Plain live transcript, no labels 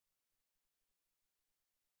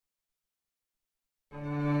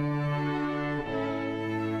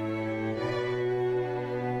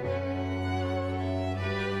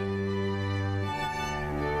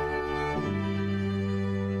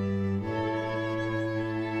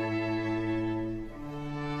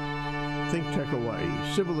ThinkTech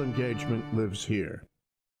Hawaii. Civil engagement lives here.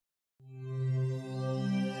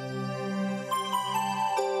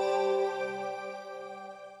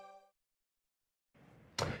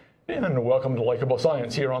 And welcome to Likable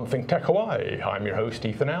Science here on ThinkTech Hawaii. I'm your host,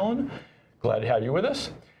 Ethan Allen. Glad to have you with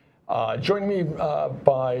us. Joining me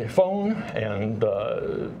by phone and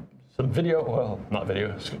some video, well, not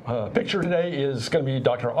video, picture today is going to be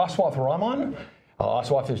Dr. Aaswath Raman.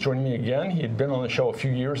 Aaswath is joining me again. He had been on the show a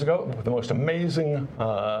few years ago with the most amazing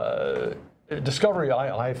discovery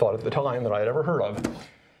I thought at the time that I had ever heard of.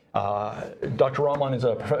 Dr. Raman is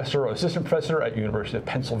a assistant professor at University of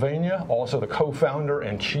Pennsylvania, also the co-founder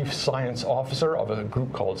and chief science officer of a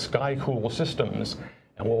group called SkyCool Systems,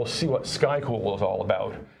 and we'll see what SkyCool is all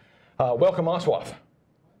about. Welcome, Aaswath.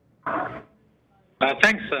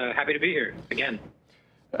 Thanks. Happy to be here again.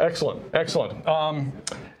 Excellent, excellent.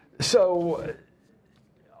 So,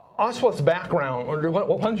 Aaswath's background, or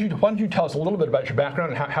why don't you tell us a little bit about your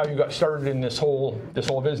background and how you got started in this whole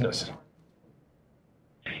business?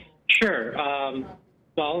 Sure.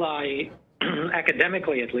 Well,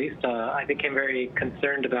 academically at least, I became very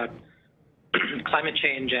concerned about climate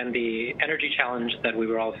change and the energy challenge that we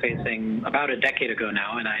were all facing about a decade ago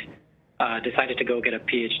now, and I decided to go get a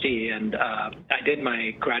Ph.D. And I did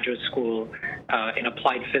my graduate school in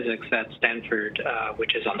applied physics at Stanford,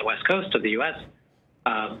 which is on the west coast of the U.S.,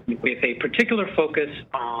 with a particular focus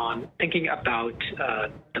on thinking about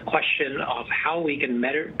the question of how we can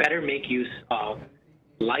better make use of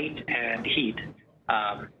light and heat,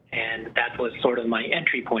 and that was sort of my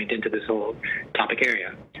entry point into this whole topic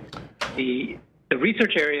area. The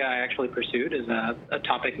research area I actually pursued is a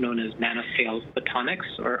topic known as nanoscale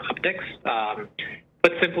photonics or optics.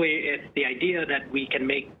 But simply, it's the idea that we can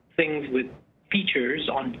make things with features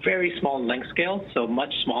on very small length scales, so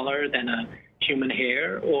much smaller than a human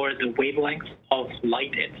hair or the wavelength of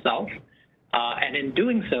light itself. And in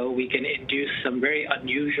doing so, we can induce some very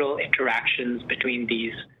unusual interactions between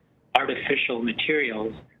these artificial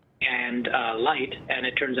materials and light, and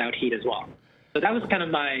it turns out heat as well. So that was kind of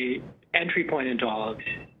my entry point into all of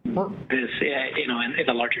this, in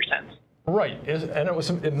a larger sense. Right, and it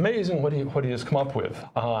was amazing what he has come up with.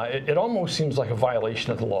 It almost seems like a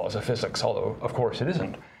violation of the laws of physics, although of course it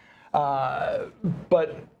isn't.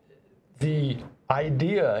 But the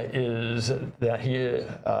idea is that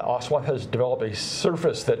Aaswath has developed a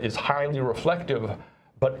surface that is highly reflective,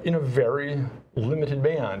 but in a very limited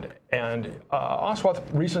band. And Aaswath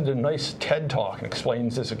recently did a nice TED Talk and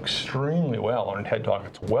explains this extremely well on a TED Talk.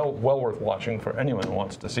 It's well worth watching for anyone who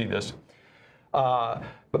wants to see this. But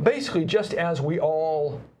basically, just as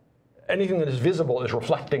anything that is visible is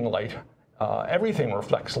reflecting light, everything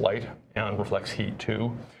reflects light and reflects heat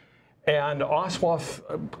too. And Aaswath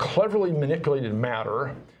cleverly manipulated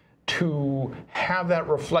matter to have that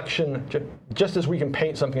reflection, just as we can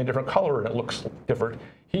paint something a different color and it looks different.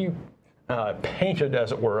 He painted,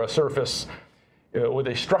 as it were, a surface with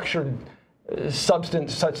a structured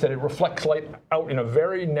substance such that it reflects light out in a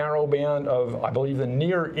very narrow band of, I believe, the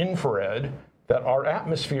near infrared that our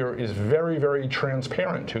atmosphere is very, very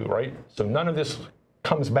transparent to, right? So none of this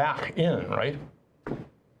comes back in, right?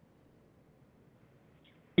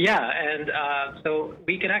 Yeah, and so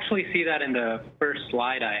we can actually see that in the first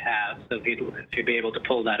slide I have. So if you'd be able to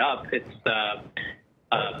pull that up, it's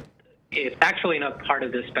actually in a part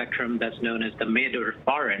of the spectrum that's known as the mid or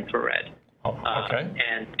far infrared. Oh, okay.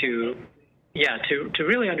 And to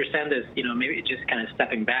really understand this, maybe just kind of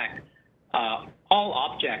stepping back, all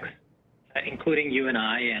objects, including you and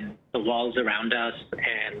I and the walls around us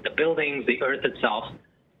and the buildings, the Earth itself,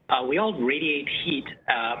 we all radiate heat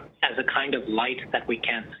as a kind of light that we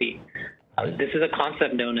can't see. This is a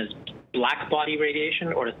concept known as black body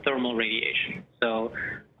radiation or thermal radiation. So,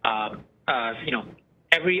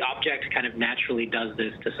 every object kind of naturally does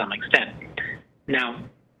this to some extent. Now,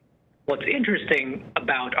 what's interesting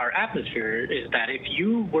about our atmosphere is that if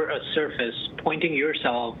you were a surface pointing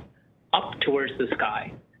yourself up towards the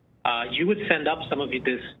sky, you would send up some of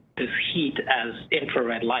this heat as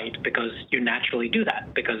infrared light because you naturally do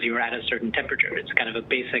that because you're at a certain temperature. It's kind of a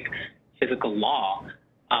basic physical law.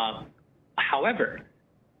 However,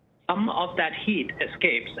 some of that heat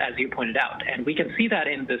escapes, as you pointed out, and we can see that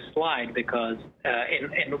in this slide because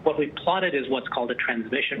in what we plotted is what's called a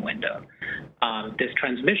transmission window. This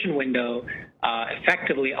transmission window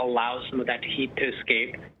effectively allows some of that heat to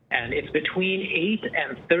escape, and it's between 8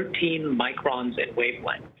 and 13 microns in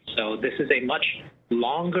wavelength. So this is a much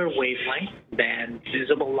longer wavelength than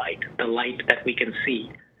visible light, the light that we can see.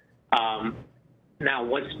 Now,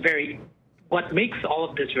 what makes all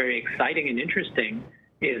of this very exciting and interesting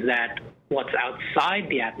is that what's outside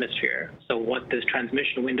the atmosphere, so what this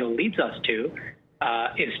transmission window leads us to,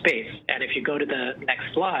 is space. And if you go to the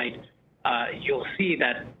next slide, you'll see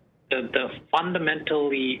that the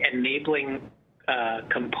fundamentally enabling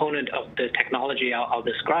component of the technology I'll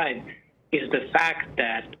describe is the fact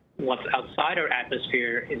that what's outside our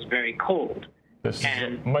atmosphere is very cold. This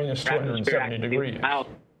is minus 270 degrees.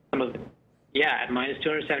 At minus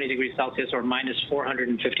 270 degrees Celsius or minus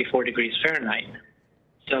 454 degrees Fahrenheit.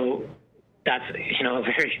 So that's, a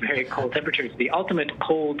very, very cold temperature. It's the ultimate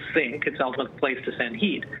cold sink. It's the ultimate place to send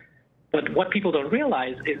heat. But what people don't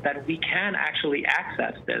realize is that we can actually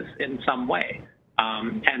access this in some way.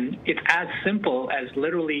 And it's as simple as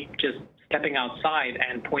literally just stepping outside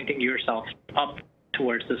and pointing yourself up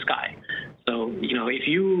towards the sky. So, if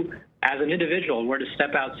you, as an individual, were to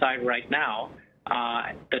step outside right now,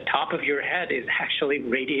 the top of your head is actually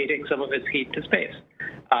radiating some of its heat to space.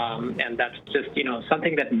 And that's just,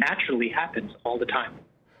 something that naturally happens all the time.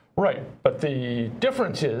 Right, but the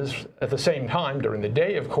difference is, at the same time, during the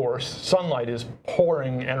day, of course, sunlight is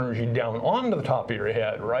pouring energy down onto the top of your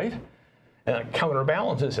head, right? And it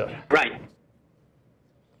counterbalances it. Right.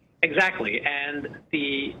 Exactly. And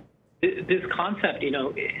this concept,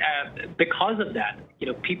 because of that,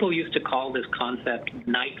 people used to call this concept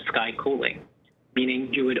night sky cooling,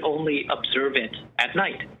 meaning you would only observe it at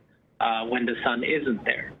night when the sun isn't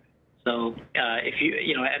there. So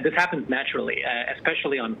if this happens naturally,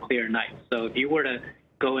 especially on clear nights. So if you were to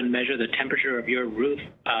go and measure the temperature of your roof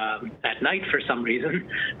at night for some reason,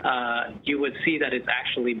 you would see that it's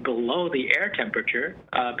actually below the air temperature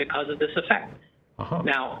because of this effect.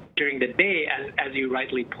 Now, during the day, as you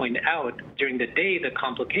rightly point out, during the day, the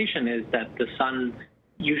complication is that the sun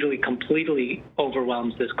usually completely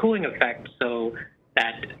overwhelms this cooling effect, so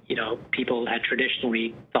that, people had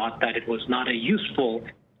traditionally thought that it was not a useful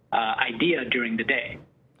idea during the day.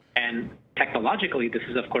 And technologically, this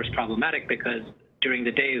is, of course, problematic because during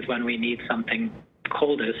the day is when we need something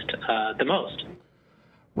coldest the most.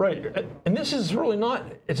 Right, and this is really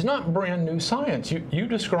it's not brand new science. You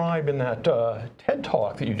describe in that TED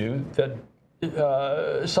Talk that you do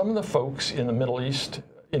that some of the folks in the Middle East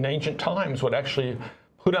in ancient times would actually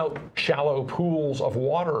put out shallow pools of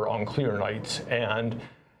water on clear nights and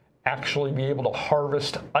actually be able to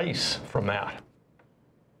harvest ice from that.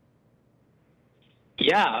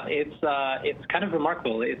 Yeah, it's kind of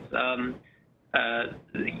remarkable. It's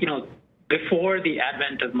before the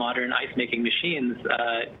advent of modern ice-making machines,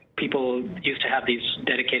 people used to have these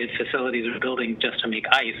dedicated facilities or buildings just to make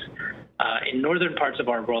ice. In northern parts of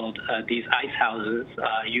our world, these ice houses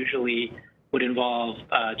usually would involve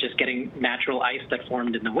just getting natural ice that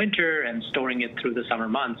formed in the winter and storing it through the summer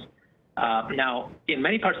months. Now, in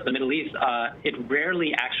many parts of the Middle East, it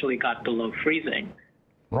rarely actually got below freezing.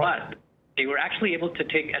 Right. But they were actually able to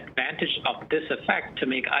take advantage of this effect to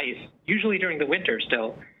make ice, usually during the winter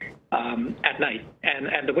still, at night.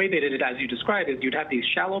 And the way they did it, as you described, is you'd have these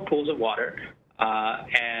shallow pools of water,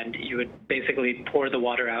 and you would basically pour the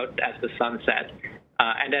water out as the sun set.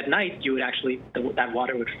 And at night, you would actually, that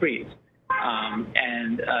water would freeze.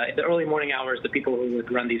 In the early morning hours, the people who would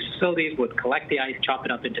run these facilities would collect the ice, chop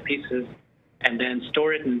it up into pieces, and then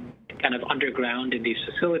store it in kind of underground in these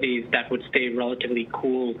facilities that would stay relatively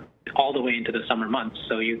cool all the way into the summer months.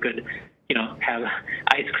 So you could, have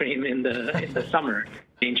ice cream in the summer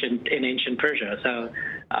in ancient Persia. So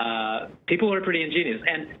people were pretty ingenious.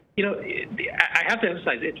 And, I have to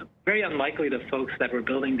emphasize, it's very unlikely the folks that were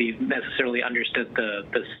building these necessarily understood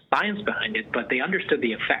the science behind it, but they understood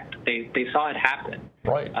the effect. They saw it happen.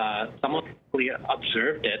 Right. Someone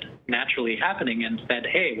observed it naturally happening and said,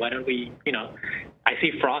 hey, why don't we, I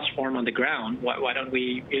see frost form on the ground. Why don't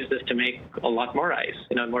we use this to make a lot more ice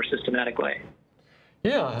in a more systematic way?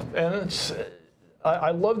 Yeah, and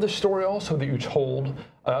I love the story also that you told,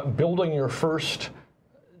 building your first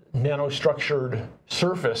nanostructured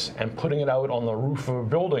surface and putting it out on the roof of a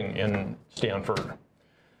building in Stanford.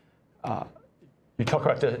 You talk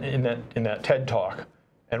about that in that TED Talk,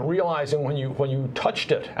 and realizing when you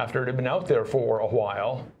touched it after it had been out there for a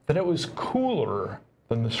while that it was cooler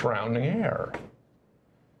than the surrounding air.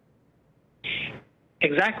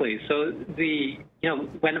 Exactly. So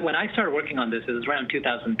when I started working on this, it was around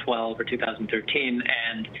 2012 or 2013,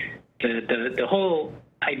 and the whole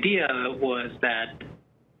idea was that,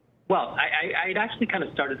 well, I'd actually kind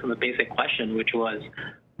of started from a basic question, which was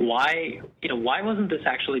why wasn't this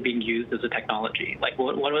actually being used as a technology? Like,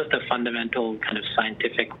 what was the fundamental kind of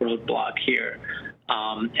scientific roadblock here?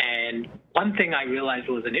 And one thing I realized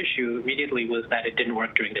was an issue immediately was that it didn't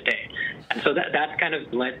work during the day. And so that kind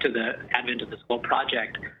of led to the advent of this whole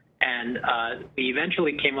project. And we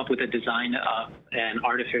eventually came up with a design of an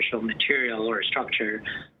artificial material or structure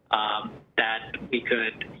that we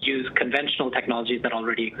could use conventional technologies that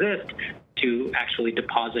already exist to actually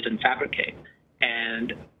deposit and fabricate.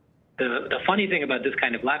 And the funny thing about this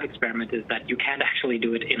kind of lab experiment is that you can't actually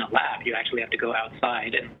do it in a lab. You actually have to go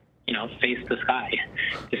outside and face the sky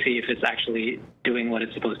to see if it's actually doing what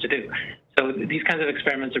it's supposed to do. So these kinds of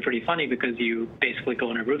experiments are pretty funny because you basically go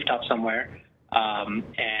on a rooftop somewhere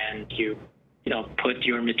and you put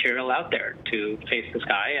your material out there to face the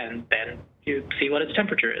sky, and then you see what its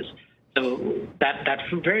temperature is. So that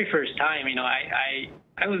very first time,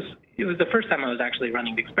 it was the first time I was actually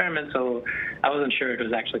running the experiment, so I wasn't sure it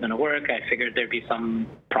was actually going to work. I figured there'd be some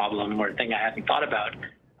problem or thing I hadn't thought about.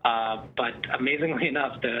 But amazingly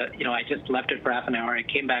enough, I just left it for half an hour. I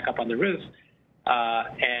came back up on the roof,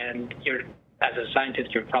 and as a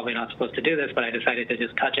scientist, you're probably not supposed to do this, but I decided to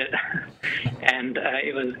just touch it. And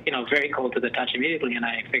it was, very cold to the touch immediately, and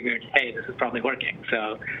I figured, hey, this is probably working.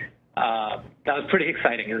 So that was pretty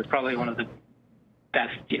exciting. It was probably one of the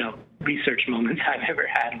best, research moments I've ever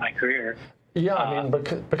had in my career. Yeah, I mean,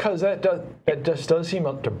 because that just does seem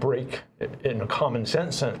to break in a common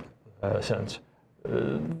sense.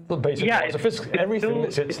 The basic laws of physics. Everything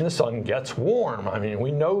that sits in the sun gets warm. I mean,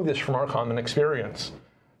 we know this from our common experience.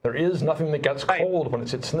 There is nothing that gets cold when it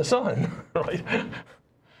sits in the sun, right?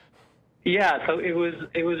 Yeah, so it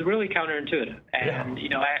was really counterintuitive, and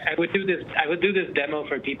I would do this demo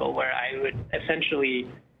for people where I would essentially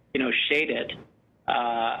shade it,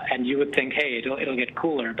 and you would think, hey, it'll get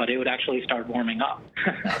cooler, but it would actually start warming up.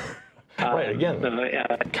 Right, again, so,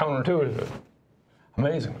 counterintuitive,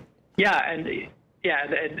 amazing. Yeah, and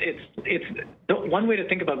it's one way to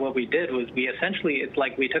think about what we did was it's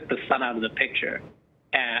like we took the sun out of the picture.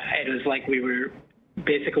 It was like we were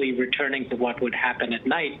basically returning to what would happen at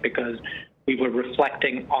night because we were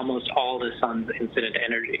reflecting almost all the sun's incident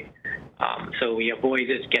energy. So we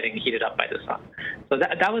avoided getting heated up by the sun. So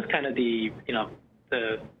that was kind of the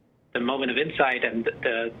moment of insight, and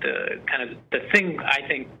the kind of the thing I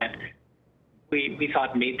think that we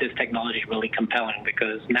thought made this technology really compelling,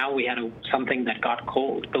 because now we had something that got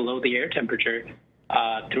cold below the air temperature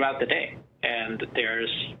throughout the day, and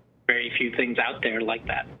there's very few things out there like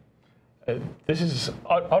that. This is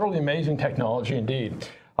utterly amazing technology indeed.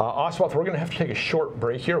 Aaswath, we're going to have to take a short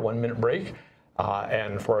break here, 1 minute break.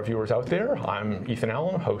 And for our viewers out there, I'm Ethan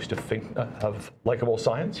Allen, host of Likable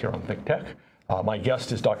Science here on ThinkTech. My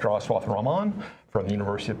guest is Dr. Aaswath Raman from the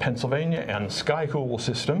University of Pennsylvania and Sky Cool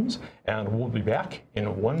Systems, and we'll be back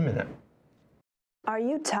in 1 minute. Are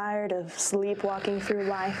you tired of sleepwalking through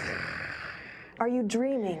life? Are you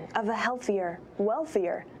dreaming of a healthier,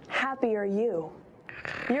 wealthier, happier you?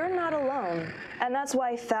 You're not alone, and that's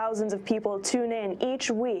why thousands of people tune in each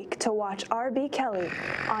week to watch R.B. Kelly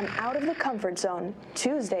on Out of the Comfort Zone,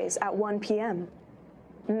 Tuesdays at 1 p.m.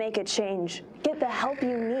 Make a change, get the help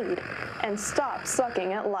you need, and stop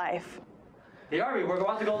sucking at life. Hey, R.B., we're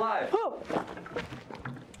about to go live. Oh.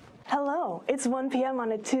 Hello, it's 1 p.m.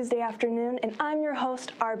 on a Tuesday afternoon, and I'm your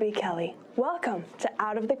host, R.B. Kelly. Welcome to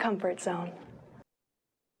Out of the Comfort Zone.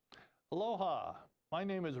 Aloha. My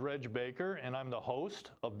name is Reg Baker, and I'm the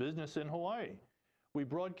host of Business in Hawaii. We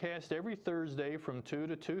broadcast every Thursday from 2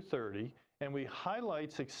 to 2:30, and we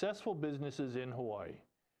highlight successful businesses in Hawaii.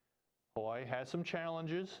 Hawaii has some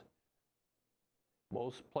challenges.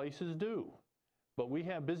 Most places do. But we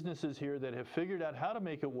have businesses here that have figured out how to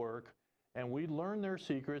make it work, and we learn their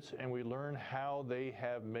secrets, and we learn how they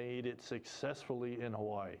have made it successfully in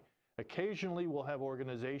Hawaii. Occasionally, we'll have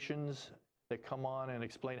organizations that come on and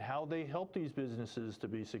explain how they help these businesses to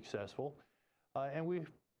be successful. And we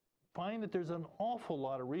find that there's an awful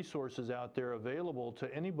lot of resources out there available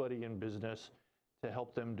to anybody in business to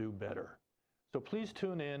help them do better. So please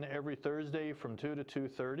tune in every Thursday from 2 to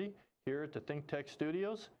 2:30 here at the ThinkTech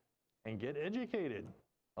Studios and get educated.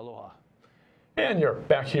 Aloha. And you're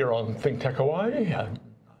back here on ThinkTech Hawaii,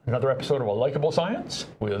 another episode of Likable Science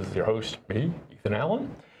with your host, me, Ethan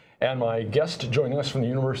Allen. And my guest joining us from the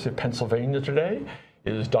University of Pennsylvania today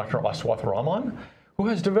is Dr. Aaswath Raman, who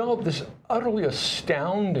has developed this utterly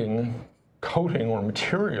astounding coating or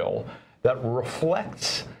material that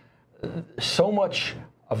reflects so much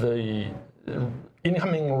of the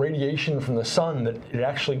incoming radiation from the sun that it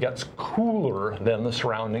actually gets cooler than the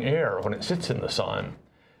surrounding air when it sits in the sun.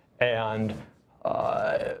 And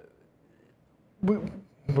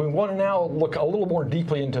we want to now look a little more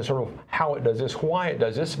deeply into sort of how it does this, why it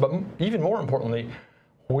does this, but even more importantly,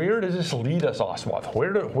 where does this lead us, Aaswath?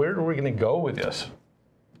 Where are we going to go with this?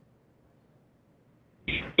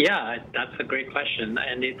 Yeah, that's a great question,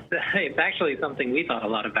 and it's actually something we thought a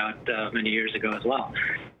lot about many years ago as well.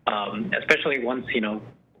 especially once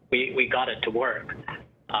we got it to work.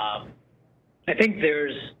 I think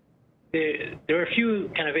there are a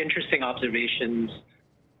few kind of interesting observations.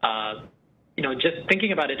 Just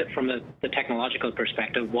thinking about it from the technological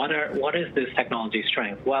perspective, what is this technology's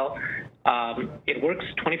strength? Well, it works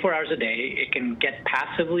 24 hours a day. It can get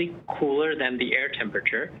passively cooler than the air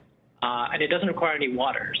temperature, and it doesn't require any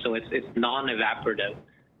water, so it's non-evaporative.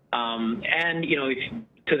 And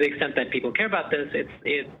to the extent that people care about this,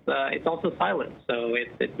 it's also silent, so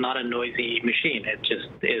it's not a noisy machine. It just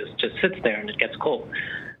sits there and it gets cold.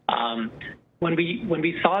 When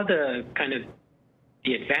we saw the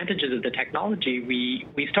advantages of the technology,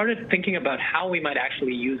 we started thinking about how we might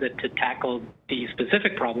actually use it to tackle the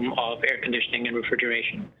specific problem of air conditioning and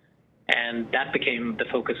refrigeration. And that became the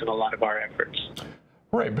focus of a lot of our efforts.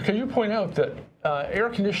 Right, because you point out that air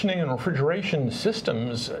conditioning and refrigeration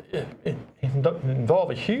systems involve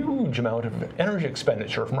a huge amount of energy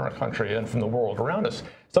expenditure from our country and from the world around us.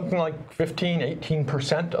 Something like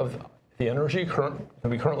 18% of the energy that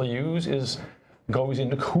we currently use goes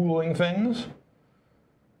into cooling things.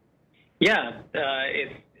 Yeah,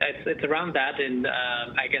 it's around that, and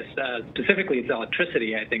I guess specifically it's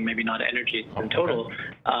electricity. I think maybe not energy in total,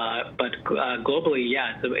 but globally,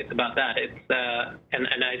 yeah, it's about that.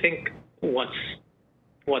 And I think what's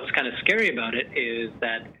kind of scary about it is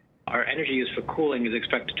that our energy use for cooling is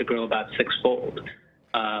expected to grow about sixfold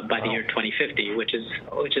by the year 2050, which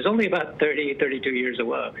is only about 32 years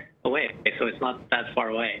away. So it's not that far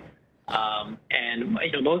away. And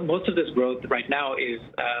most of this growth right now is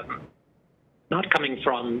not coming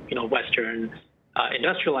from Western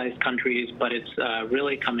industrialized countries, but it's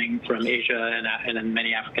really coming from Asia and in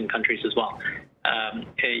many African countries as well. I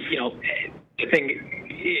think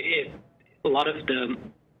a lot of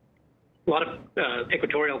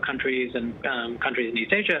equatorial countries and countries in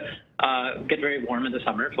East Asia get very warm in the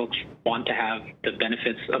summer. Folks want to have the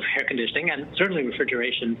benefits of air conditioning and certainly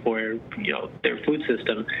refrigeration for their food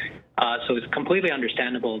system. So it's completely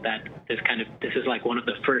understandable that this is like one of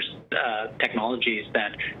the first technologies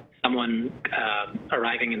that someone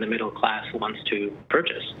arriving in the middle class wants to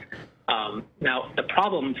purchase. Now, the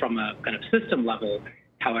problem from a kind of system level,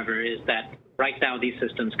 however, is that right now these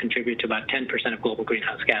systems contribute to about 10% of global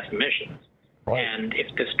greenhouse gas emissions. Right. And if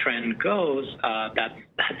this trend goes,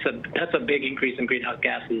 that's a big increase in greenhouse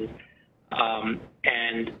gases.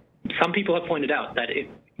 And some people have pointed out that if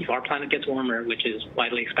our planet gets warmer, which is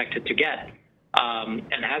widely expected to get,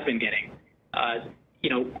 and has been getting,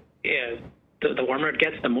 the warmer it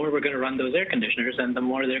gets, the more we're going to run those air conditioners, and the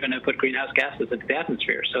more they're going to put greenhouse gases into the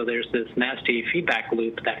atmosphere. So there's this nasty feedback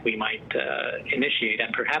loop that we might initiate,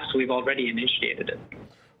 and perhaps we've already initiated it.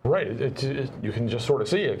 Right. You can just sort of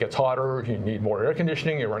see it gets hotter, you need more air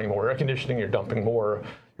conditioning, you're running more air conditioning, you're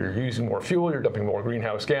using more fuel, you're dumping more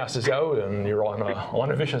greenhouse gases out, and you're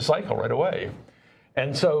on a vicious cycle right away.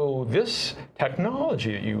 And so this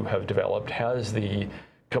technology that you have developed has the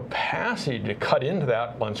capacity to cut into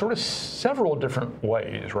that on sort of several different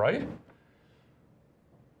ways, right?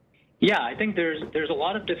 Yeah, I think there's a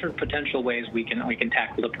lot of different potential ways we can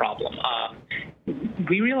tackle the problem.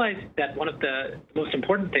 We realized that one of the most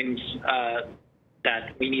important things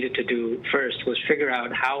that we needed to do first was figure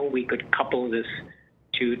out how we could couple this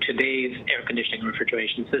to today's air conditioning and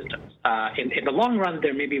refrigeration systems. In the long run,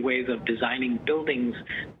 there may be ways of designing buildings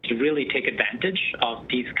to really take advantage of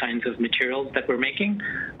these kinds of materials that we're making.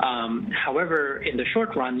 However, in the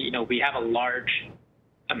short run, we have a large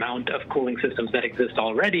amount of cooling systems that exist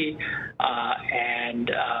already,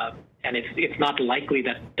 and it's not likely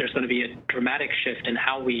that there's going to be a dramatic shift in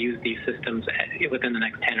how we use these systems within the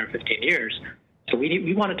next 10 or 15 years. So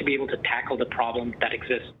we wanted to be able to tackle the problem that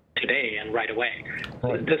exists today and right away.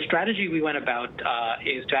 Right. The strategy we went about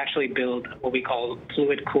is to actually build what we call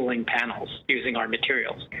fluid cooling panels using our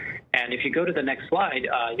materials. And if you go to the next slide,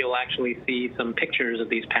 you'll actually see some pictures of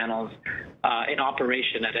these panels in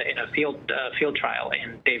operation in a field trial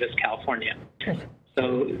in Davis, California.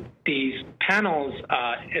 So these panels,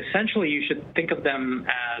 essentially you should think of them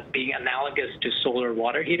as being analogous to solar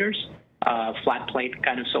water heaters. Flat plate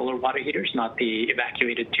kind of solar water heaters, not the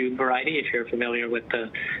evacuated tube variety, if you're familiar with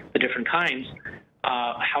the different kinds.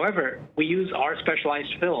 However, we use our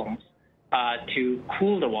specialized films to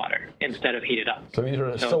cool the water instead of heat it up. So these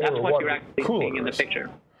are so solar that's what water you're actually coolers. seeing in the picture.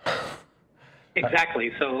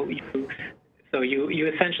 Exactly. So you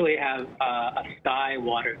essentially have a sky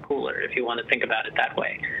water cooler, if you want to think about it that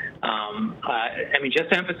way. I mean,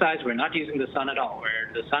 just to emphasize, we're not using the sun at all.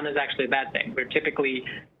 The sun is actually a bad thing. We're typically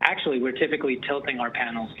tilting our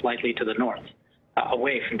panels slightly to the north,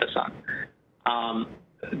 away from the sun.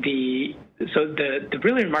 the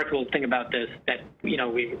really remarkable thing about this that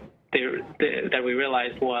that we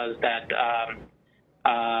realized was that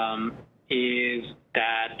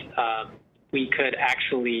we could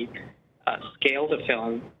actually scale the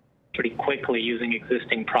film pretty quickly using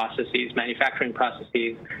existing processes, manufacturing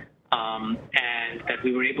processes, and that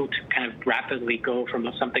we were able to kind of rapidly go from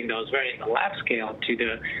something that was very in the lab scale to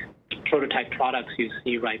the prototype products you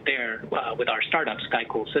see right there with our startup,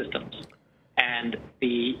 SkyCool Systems. And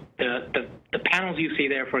the panels you see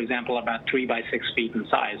there, for example, are about 3 by 6 feet in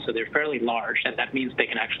size, so they're fairly large, and that means they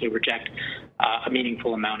can actually reject a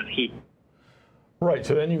meaningful amount of heat. Right,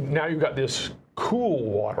 so then now you've got this cool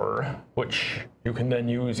water, which you can then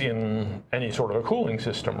use in any sort of a cooling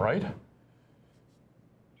system, right?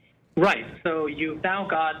 Right. So you've now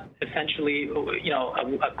got essentially,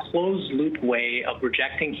 a closed loop way of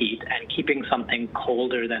rejecting heat and keeping something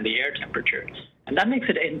colder than the air temperature. And that makes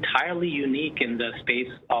it entirely unique in the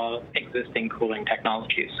space of existing cooling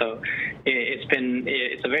technologies. So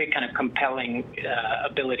it's a very kind of compelling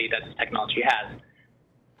ability that this technology has.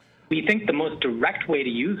 We think the most direct way to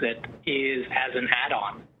use it is as an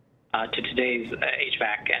add-on to today's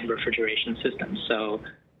HVAC and refrigeration systems. So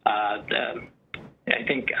I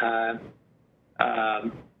think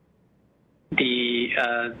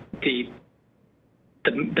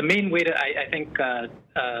the main way to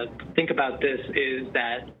think about this is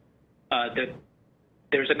that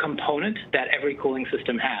there's a component that every cooling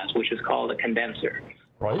system has, which is called a condenser.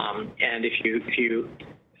 Right. And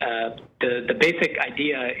the basic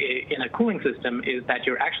idea in a cooling system is that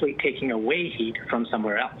you're actually taking away heat from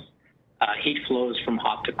somewhere else. Heat flows from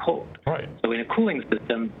hot to cold. Right. So in a cooling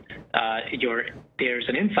system, there's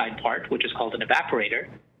an inside part, which is called an evaporator,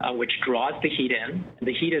 which draws the heat in.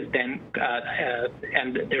 The heat is then,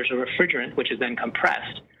 and there's a refrigerant, which is then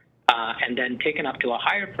compressed and then taken up to a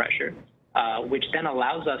higher pressure, which then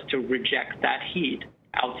allows us to reject that heat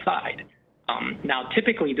outside. Now,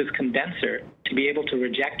 typically, this condenser, to be able to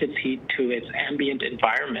reject its heat to its ambient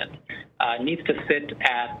environment, needs to sit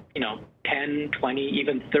at 10, 20,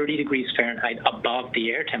 even 30 degrees Fahrenheit above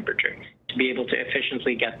the air temperature to be able to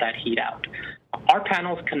efficiently get that heat out. Our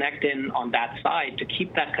panels connect in on that side to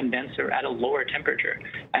keep that condenser at a lower temperature.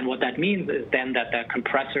 And what that means is then that the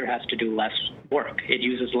compressor has to do less work. It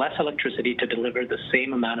uses less electricity to deliver the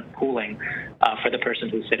same amount of cooling for the person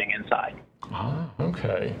who's sitting inside. Ah,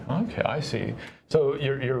 okay, I see. So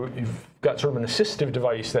you've got sort of an assistive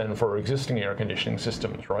device then for existing air conditioning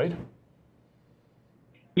systems, right?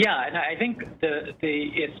 Yeah, and I think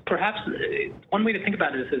it's perhaps one way to think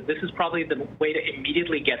about it is this is probably the way to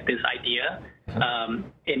immediately get this idea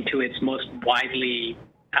into its most widely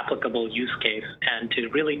applicable use case and to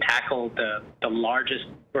really tackle the largest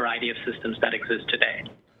variety of systems that exist today.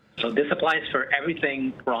 So this applies for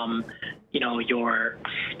everything from, your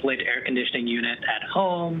split air conditioning unit at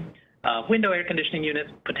home, window air conditioning units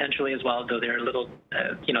potentially as well, though they're a little,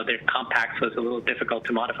 they're compact, so it's a little difficult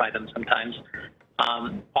to modify them sometimes.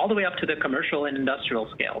 All the way up to the commercial and industrial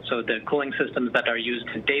scale. So the cooling systems that are used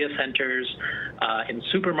in data centers, in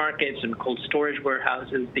supermarkets and cold storage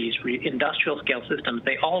warehouses, these industrial scale systems,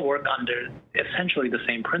 they all work under essentially the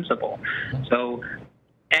same principle. So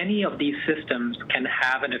any of these systems can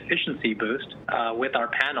have an efficiency boost with our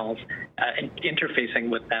panels interfacing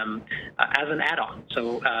with them as an add-on.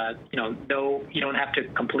 So, no, you don't have to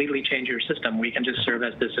completely change your system. We can just serve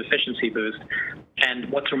as this efficiency boost. And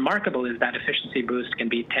what's remarkable is that efficiency boost can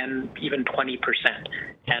be 10, even 20%.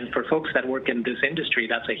 And for folks that work in this industry,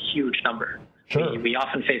 that's a huge number. Sure. We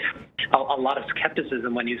often face a lot of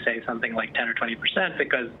skepticism when you say something like 10 or 20%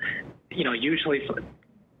 because, usually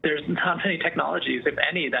there's not many technologies, if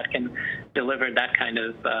any, that can deliver that kind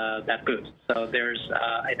of that boost. So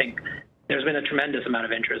I think there's been a tremendous amount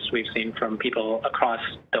of interest we've seen from people across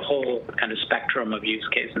the whole kind of spectrum of use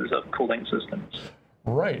cases of cooling systems.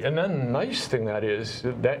 Right, and then the nice thing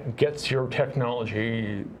that gets your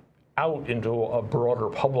technology out into a broader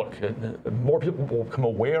public. More people will become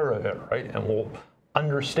aware of it, right, and will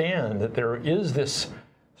understand that there is this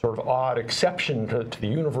sort of odd exception to the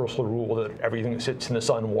universal rule that everything that sits in the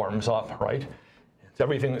sun warms up, right? It's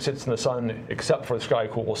everything that sits in the sun except for the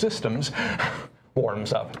SkyCool Systems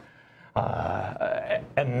warms up.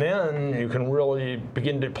 And then you can really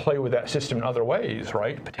begin to play with that system in other ways,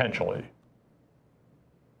 right, potentially.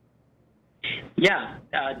 Yeah,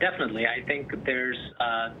 definitely. I think there's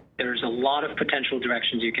a lot of potential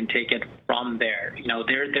directions you can take it from there.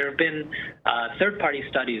 There have been third-party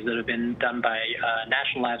studies that have been done by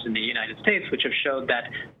national labs in the United States, which have showed that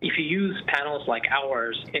if you use panels like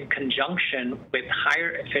ours in conjunction with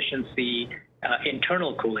higher efficiency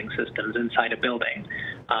internal cooling systems inside a building,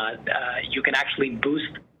 you can actually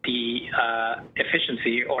boost the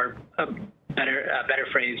efficiency, or better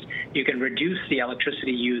phrased, you can reduce the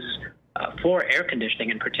electricity use for air conditioning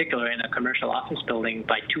in particular in a commercial office building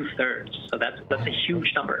by 2/3. So that's a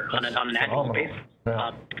huge number on an annual basis.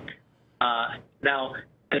 Yeah. Now,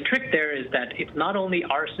 the trick there is that it's not only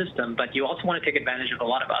our system, but you also want to take advantage of a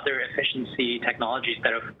lot of other efficiency technologies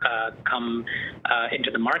that have come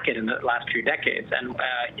into the market in the last few decades. And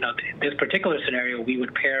this particular scenario, we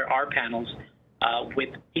would pair our panels with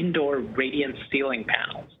indoor radiant ceiling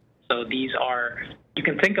panels. So these are, you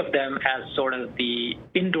can think of them as sort of the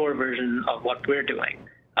indoor version of what we're doing,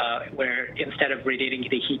 where instead of radiating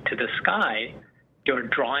the heat to the sky, you're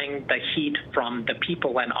drawing the heat from the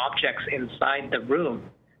people and objects inside the room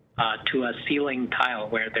to a ceiling tile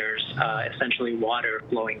where there's essentially water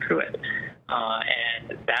flowing through it.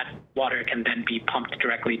 And that water can then be pumped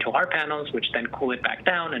directly to our panels, which then cool it back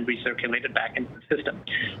down and recirculate it back into the system.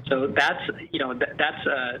 So that's,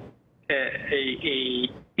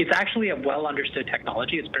 it's actually a well understood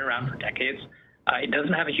technology. It's been around for decades. It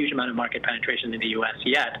doesn't have a huge amount of market penetration in the U.S.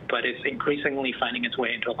 yet, but it's increasingly finding its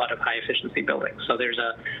way into a lot of high efficiency buildings. So there's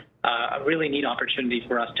a really neat opportunity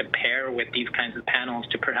for us to pair with these kinds of panels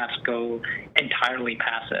to perhaps go entirely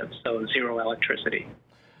passive, so zero electricity.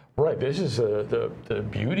 Right. This is the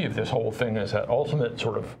beauty of this whole thing, is that ultimate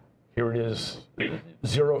sort of, here it is,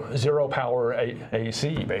 zero power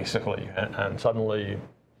AC basically, and suddenly,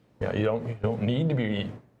 you don't need to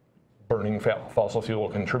be burning fossil fuel,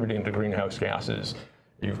 contributing to greenhouse gases.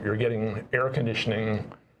 You're getting air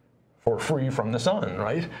conditioning for free from the sun,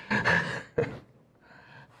 right?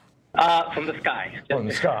 From the sky. From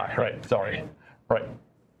the sky, right? Sorry, right.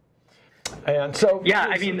 And so, yeah,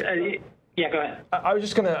 I mean. Yeah, go ahead. I was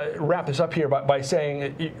just going to wrap this up here by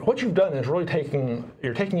saying what you've done is really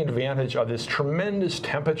you're taking advantage of this tremendous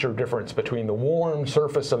temperature difference between the warm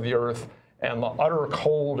surface of the Earth and the utter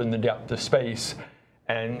cold in the depth of space,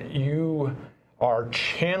 and you are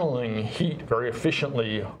channeling heat very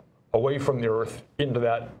efficiently away from the Earth into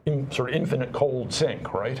that sort of infinite cold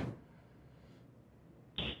sink, right?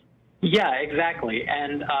 Yeah, exactly.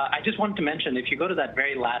 And I just wanted to mention, if you go to that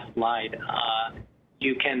very last slide,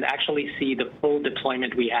 you can actually see the full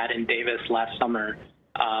deployment we had in Davis last summer,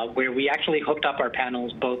 where we actually hooked up our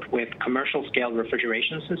panels both with commercial scale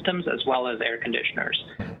refrigeration systems as well as air conditioners,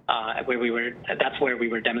 that's where we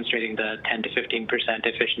were demonstrating the 10 to 15%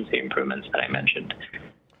 efficiency improvements that I mentioned.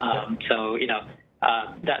 So,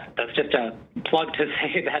 that's just a plug to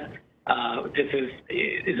say that this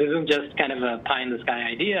isn't just kind of a pie in the sky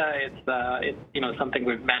idea. It's something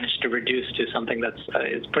we've managed to reduce to something that's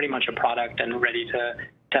is pretty much a product and ready to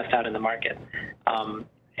test out in the market.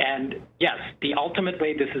 And yes, the ultimate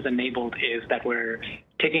way this is enabled is that we're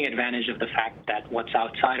taking advantage of the fact that what's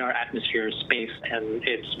outside our atmosphere is space, and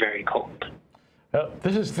it's very cold.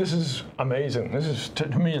 This is amazing. This is, to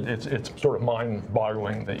me, it's sort of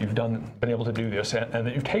mind-boggling that you've been able to do this, and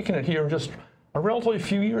that you've taken it here just a relatively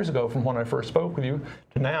few years ago from when I first spoke with you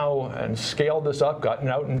to now, and scaled this up, gotten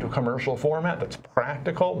out into commercial format that's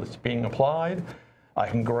practical, that's being applied. I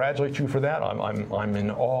congratulate you for that. I'm in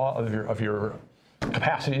awe of your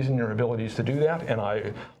capacities and your abilities to do that, and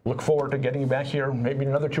I look forward to getting you back here maybe in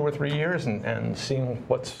another 2 or 3 years and seeing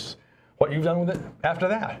what you've done with it after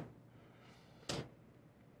that.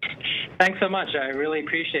 Thanks so much. I really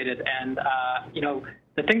appreciate it. And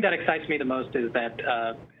the thing that excites me the most is that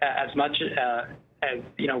as much as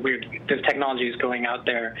this technology is going out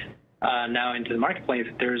there now into the marketplace,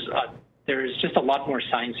 there's just a lot more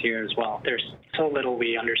science here as well. There's so little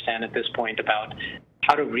we understand at this point about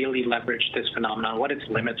how to really leverage this phenomenon, what its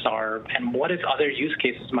limits are, and what its other use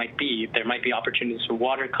cases might be. There might be opportunities for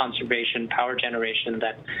water conservation, power generation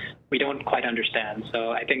that we don't quite understand. So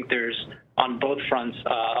I think there's, on both fronts,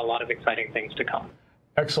 a lot of exciting things to come.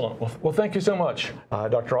 Excellent. Well, thank you so much.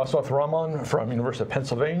 Dr. Aaswath Raman from University of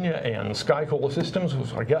Pennsylvania and Skycool Systems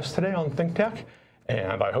was our guest today on ThinkTech,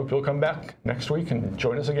 and I hope you'll come back next week and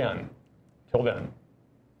join us again. Till then.